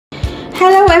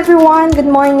everyone,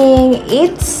 good morning.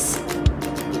 It's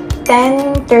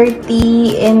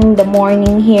 10:30 in the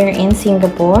morning here in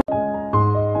Singapore.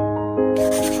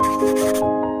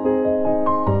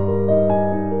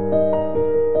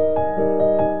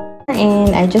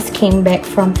 And I just came back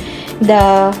from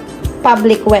the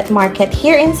public wet market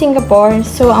here in Singapore.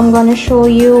 So I'm gonna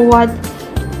show you what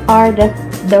are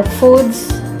the foods,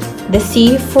 the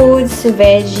seafoods,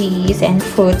 veggies, and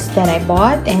fruits that I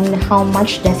bought and how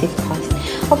much does it cost.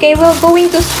 Okay, we're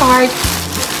going to start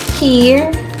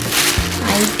here.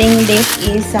 I think this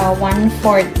is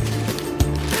 1/4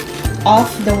 of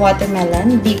the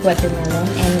watermelon, big watermelon,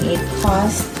 and it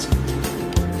cost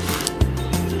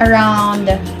around,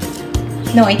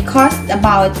 no, it cost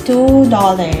about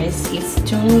 $2. It's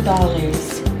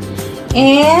 $2.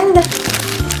 And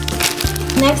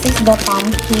next is the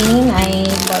pumpkin. I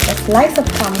bought a slice of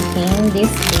pumpkin this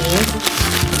big,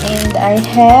 and I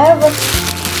have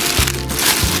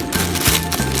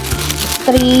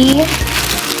 3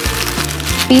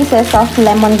 pieces of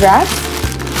lemongrass.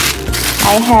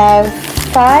 I have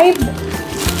 5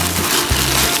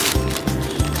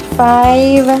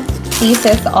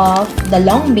 pieces of the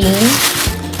long bean,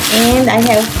 and I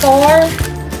have 4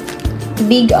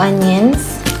 big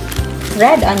onions,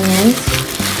 red onions,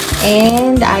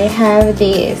 and I have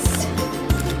this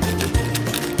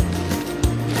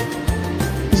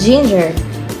ginger,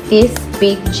 this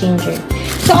big ginger.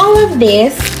 So all of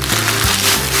this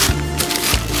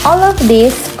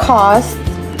cost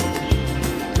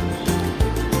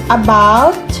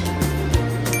about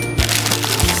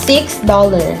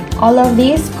 $6. All of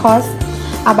these cost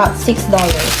about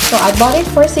 $6. So I bought it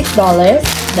for $6.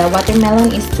 The watermelon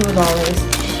is $2.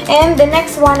 And the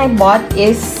next one I bought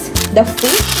is the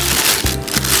fish.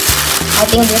 I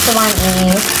think this one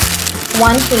is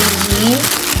 1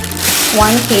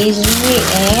 kg,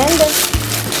 and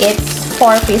it's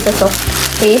 4 pieces of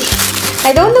fish.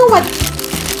 I don't know what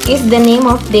is the name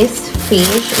of this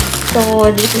fish. So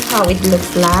this is how it looks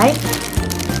like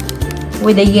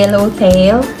with a yellow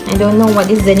tail. I don't know what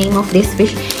is the name of this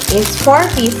fish. It's 4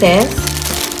 pieces,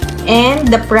 and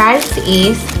the price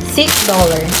is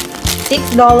 $6.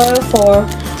 $6 for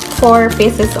 4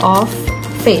 pieces of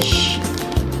fish.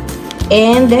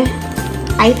 And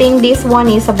I think this one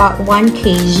is about 1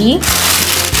 kg.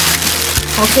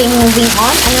 Okay, moving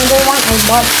on. Another one I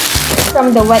bought from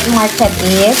the wet market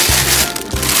is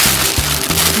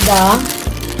the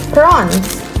prawns.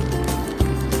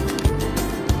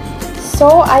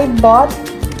 So I bought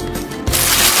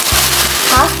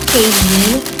half kilo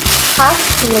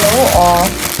of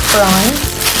prawns,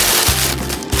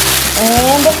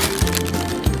 and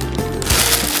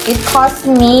it cost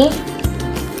me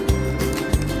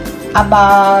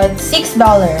about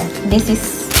 $6. This is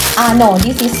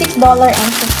this is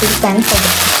 $6.50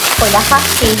 for the half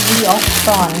kg of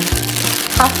prawns.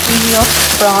 Half kg of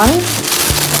prawns,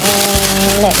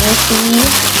 and let me see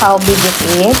how big it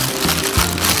is.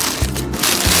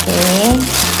 Okay,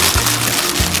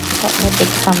 let me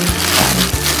pick some prawns.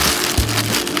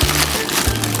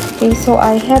 Okay, so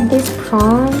I have this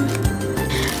prawn.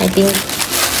 I think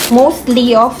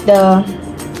mostly of the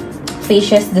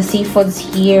fishes, the seafoods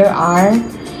here are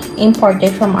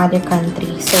imported from other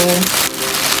countries. So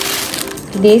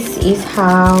this is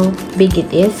how big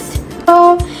it is.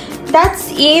 So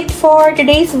that's it for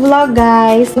today's vlog,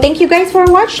 guys. Thank you guys for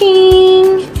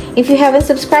watching. If you haven't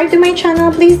subscribed to my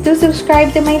channel, please do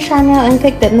subscribe to my channel and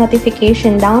click that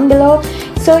notification down below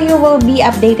so you will be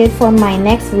updated for my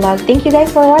next vlog. Thank you guys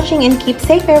for watching, and keep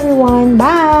safe, everyone.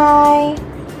 Bye.